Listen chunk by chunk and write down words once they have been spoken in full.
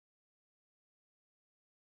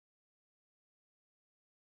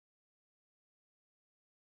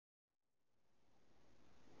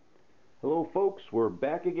folks, we're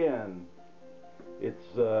back again.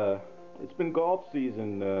 It's been golf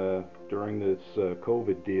season during this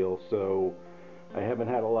COVID deal, so I haven't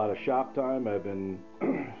had a lot of shop time. I've been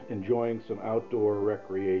enjoying some outdoor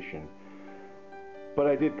recreation. But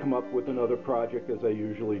I did come up with another project, as I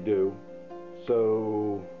usually do.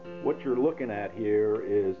 So what you're looking at here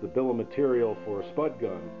is the bill of material for a spud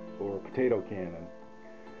gun or potato cannon.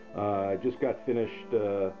 I just got finished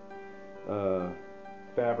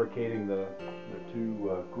fabricating the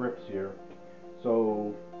two grips here.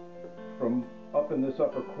 So from up in this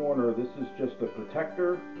upper corner, this is just a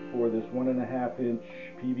protector for this 1.5-inch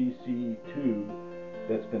PVC tube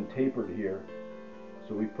that's been tapered here.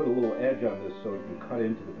 So we put a little edge on this so it can cut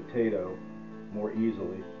into the potato more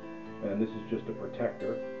easily. And this is just a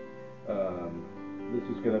protector. This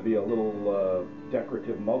is going to be a little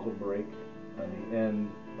decorative muzzle brake on the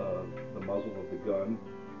end of the muzzle of the gun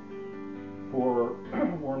for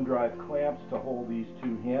worm drive clamps to hold these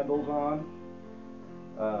two handles on.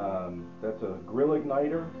 That's a grill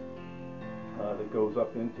igniter that goes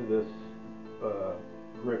up into this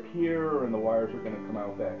grip here, and the wires are going to come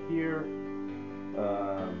out back here.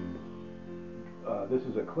 This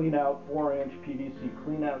is a clean out 4-inch PVC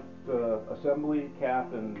clean out assembly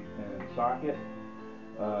cap and socket.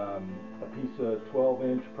 A piece of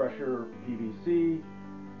 12-inch pressure PVC.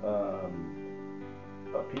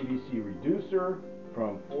 A PVC reducer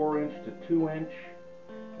from 4-inch to 2-inch,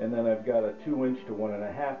 and then I've got a 2-inch to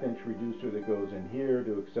 1.5-inch reducer that goes in here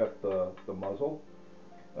to accept the muzzle.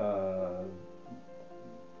 I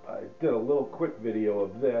did a little quick video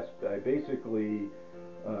of this. I basically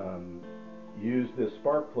used this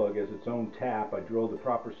spark plug as its own tap. I drilled the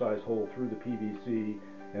proper size hole through the PVC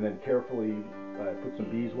and then carefully put some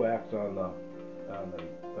beeswax on the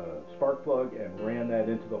spark plug and ran that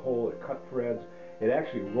into the hole. It cut threads. It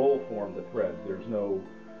actually roll formed the threads. There's no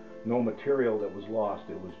material that was lost.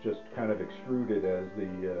 It was just kind of extruded as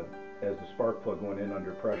the spark plug went in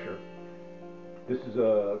under pressure. This is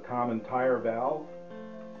a common tire valve.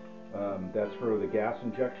 That's for the gas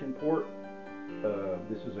injection port.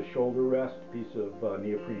 This is a shoulder rest piece of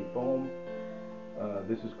neoprene foam.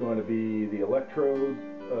 This is going to be the electrode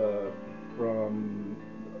from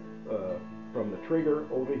the trigger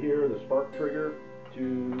over here, the spark trigger,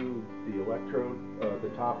 to the electrode, the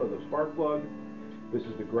top of the spark plug. This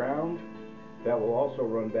is the ground. That will also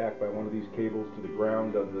run back by one of these cables to the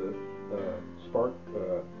ground of the spark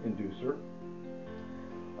inducer.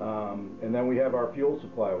 And then we have our fuel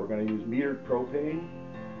supply. We're going to use metered propane.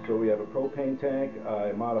 So we have a propane tank.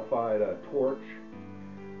 I modified a torch.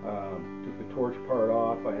 Took the torch part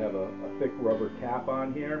off. I have a thick rubber cap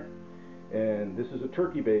on here. And this is a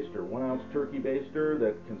turkey baster, 1-ounce turkey baster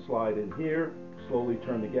that can slide in here. Slowly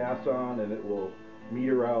turn the gas on, and it will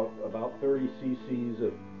meter out about 30 cc's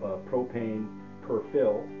of propane per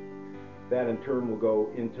fill. That in turn will go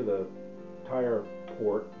into the tire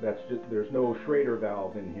port. That's just, there's no Schrader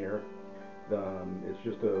valve in here. It's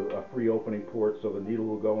just a free opening port, so the needle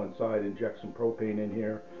will go inside, inject some propane in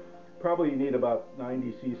here. Probably need about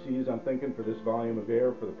 90 cc's, I'm thinking, for this volume of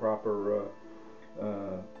air for the proper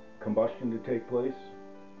combustion to take place.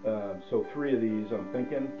 So 3 of these, I'm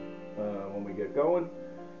thinking, when we get going.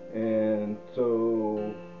 And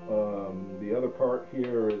so the other part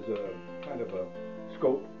here is a kind of a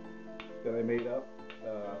scope that I made up.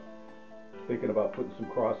 Thinking about putting some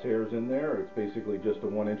crosshairs in there. It's basically just a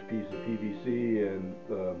 1-inch piece of PVC and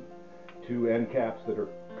 2 end caps that are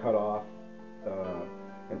cut off,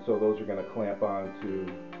 and so those are going to clamp onto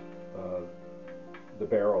the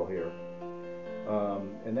barrel here.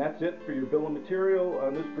 And that's it for your bill of material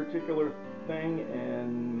on this particular thing,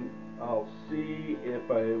 and I'll see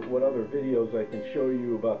what other videos I can show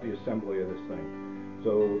you about the assembly of this thing.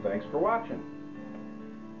 So thanks for watching.